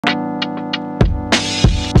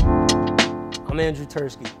I'm Andrew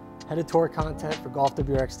Tursky, head of tour content for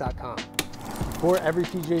golfwrx.com. Before every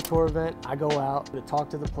PGA Tour event, I go out to talk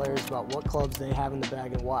to the players about what clubs they have in the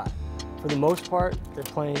bag and why. For the most part, they're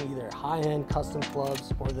playing either high-end custom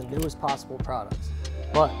clubs or the newest possible products.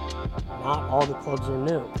 But not all the clubs are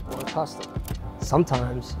new or custom.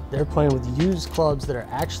 Sometimes they're playing with used clubs that are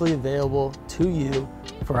actually available to you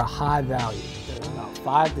for a high value. They're about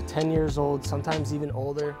 5 to 10 years old, sometimes even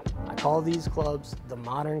older. I call these clubs the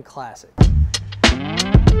modern classic.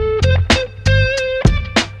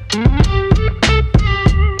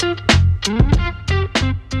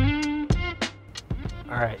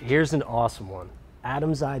 All right, here's an awesome one.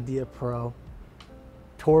 Adam's Idea Pro,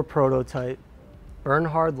 Tour Prototype.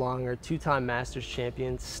 Bernhard Langer, two-time Masters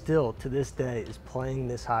champion, still to this day is playing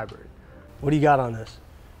this hybrid. What do you got on this?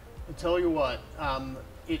 I'll tell you what,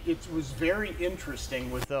 it was very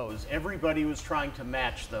interesting with those. Everybody was trying to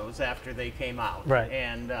match those after they came out. Right.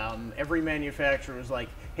 And every manufacturer was like,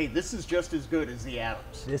 hey, this is just as good as the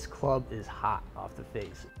Adams. This club is hot off the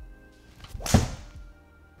face.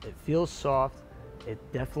 It feels soft. It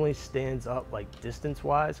definitely stands up like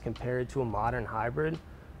distance-wise compared to a modern hybrid.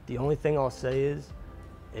 The only thing I'll say is,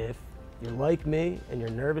 if you're like me and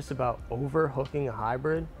you're nervous about overhooking a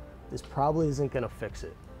hybrid, this probably isn't gonna fix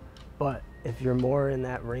it. But if you're more in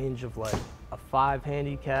that range of like a 5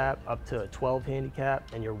 handicap up to a 12 handicap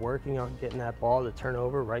and you're working on getting that ball to turn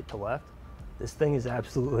over right to left, this thing is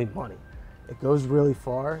absolutely money. It goes really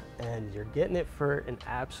far and you're getting it for an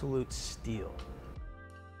absolute steal.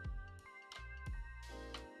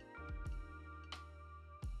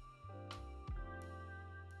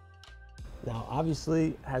 Now,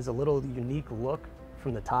 obviously, has a little unique look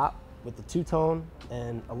from the top with the two-tone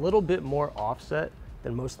and a little bit more offset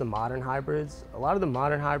than most of the modern hybrids. A lot of the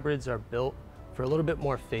modern hybrids are built for a little bit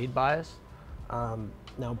more fade bias.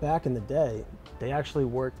 Now, back in the day, they actually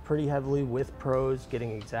worked pretty heavily with pros,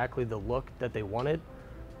 getting exactly the look that they wanted.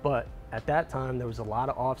 But at that time, there was a lot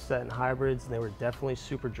of offset in hybrids, and they were definitely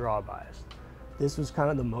super draw biased. This was kind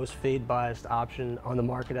of the most fade biased option on the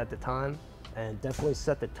market at the time, and definitely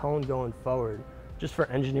set the tone going forward just for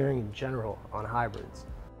engineering in general on hybrids.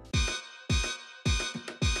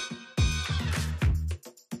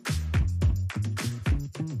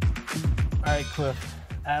 All right, Cliff,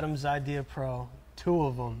 Adam's Idea Pro, 2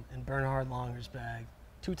 of them in Bernhard Langer's bag,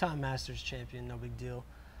 2-time Masters champion, no big deal.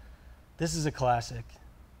 This is a classic,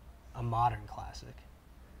 a modern classic,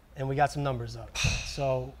 and we got some numbers up.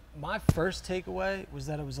 So my first takeaway was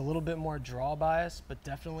that it was a little bit more draw bias, but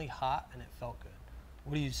definitely hot, and it felt good.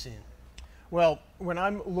 What are you seeing? Well, when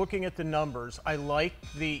I'm looking at the numbers, I like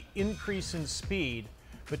the increase in speed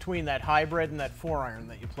between that hybrid and that 4-iron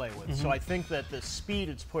that you play with. So I think that the speed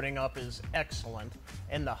it's putting up is excellent,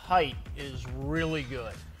 and the height is really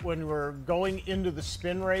good. When we're going into the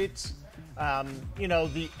spin rates, you know,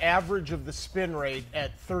 the average of the spin rate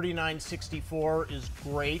at 39.64 is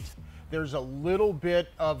great. There's a little bit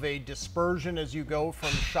of a dispersion as you go from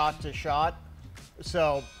shot to shot.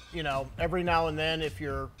 So, you know, every now and then, if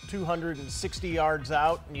you're 260 yards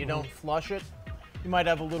out and you don't flush it, you might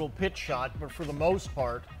have a little pitch shot, but for the most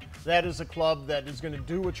part, that is a club that is going to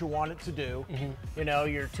do what you want it to do. You know,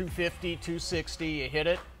 you're 250, 260, you hit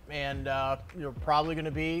it, and you're probably going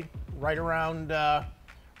to be right around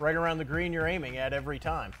the green you're aiming at every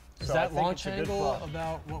time. Is that launch angle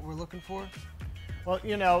about what we're looking for? Well,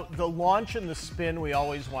 you know, the launch and the spin we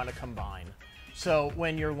always want to combine. So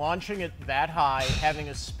when you're launching it that high, having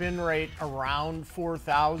a spin rate around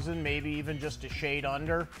 4,000, maybe even just a shade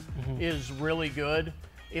under, is really good.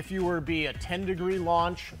 If you were to be a 10-degree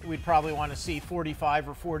launch, we'd probably want to see 45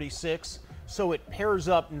 or 46. So it pairs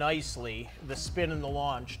up nicely, the spin and the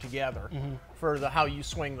launch together, for how you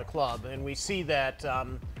swing the club. And we see that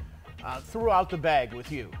throughout the bag with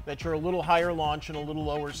you, that you're a little higher launch and a little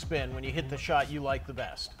lower spin. When you hit the shot you like the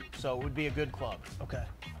best. So it would be a good club. Okay.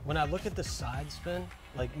 When I look at the side spin,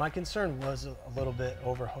 like, my concern was a little bit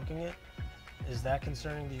overhooking it. Is that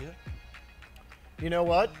concerning to you? You know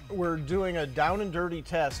what? We're doing a down and dirty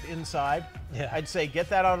test inside. Yeah. I'd say get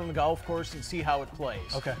that out on the golf course and see how it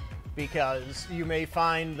plays. Okay. Because you may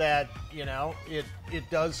find that, you know, it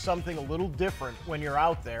does something a little different when you're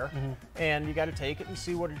out there, and you got to take it and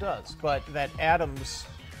see what it does. But that Adams,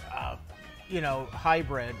 you know,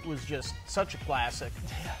 hybrid was just such a classic.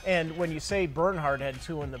 And when you say Bernhard had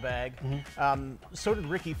 2 in the bag, so did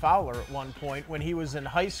Ricky Fowler at one point when he was in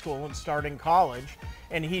high school and starting college,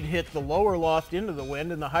 and he'd hit the lower loft into the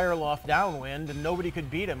wind and the higher loft downwind, and nobody could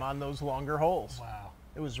beat him on those longer holes. Wow.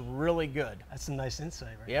 It was really good. That's a nice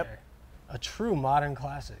insight right Yep. there. A true modern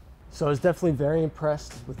classic. So I was definitely very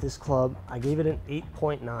impressed with this club. I gave it an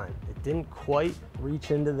 8.9. It didn't quite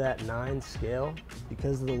reach into that 9 scale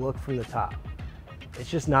because of the look from the top. It's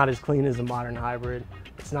just not as clean as a modern hybrid.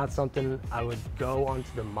 It's not something I would go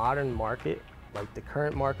onto the modern market, like the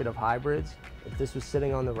current market of hybrids. If this was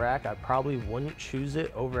sitting on the rack, I probably wouldn't choose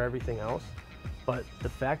it over everything else. But the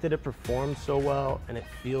fact that it performs so well and it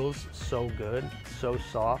feels so good, so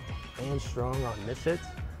soft and strong on mishits,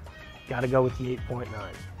 gotta go with the 8.9.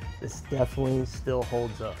 This definitely still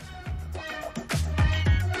holds up.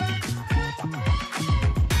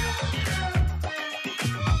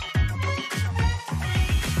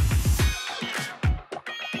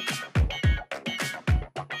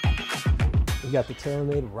 We got the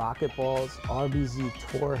TaylorMade Rocket Balls RBZ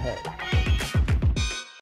Tour Head.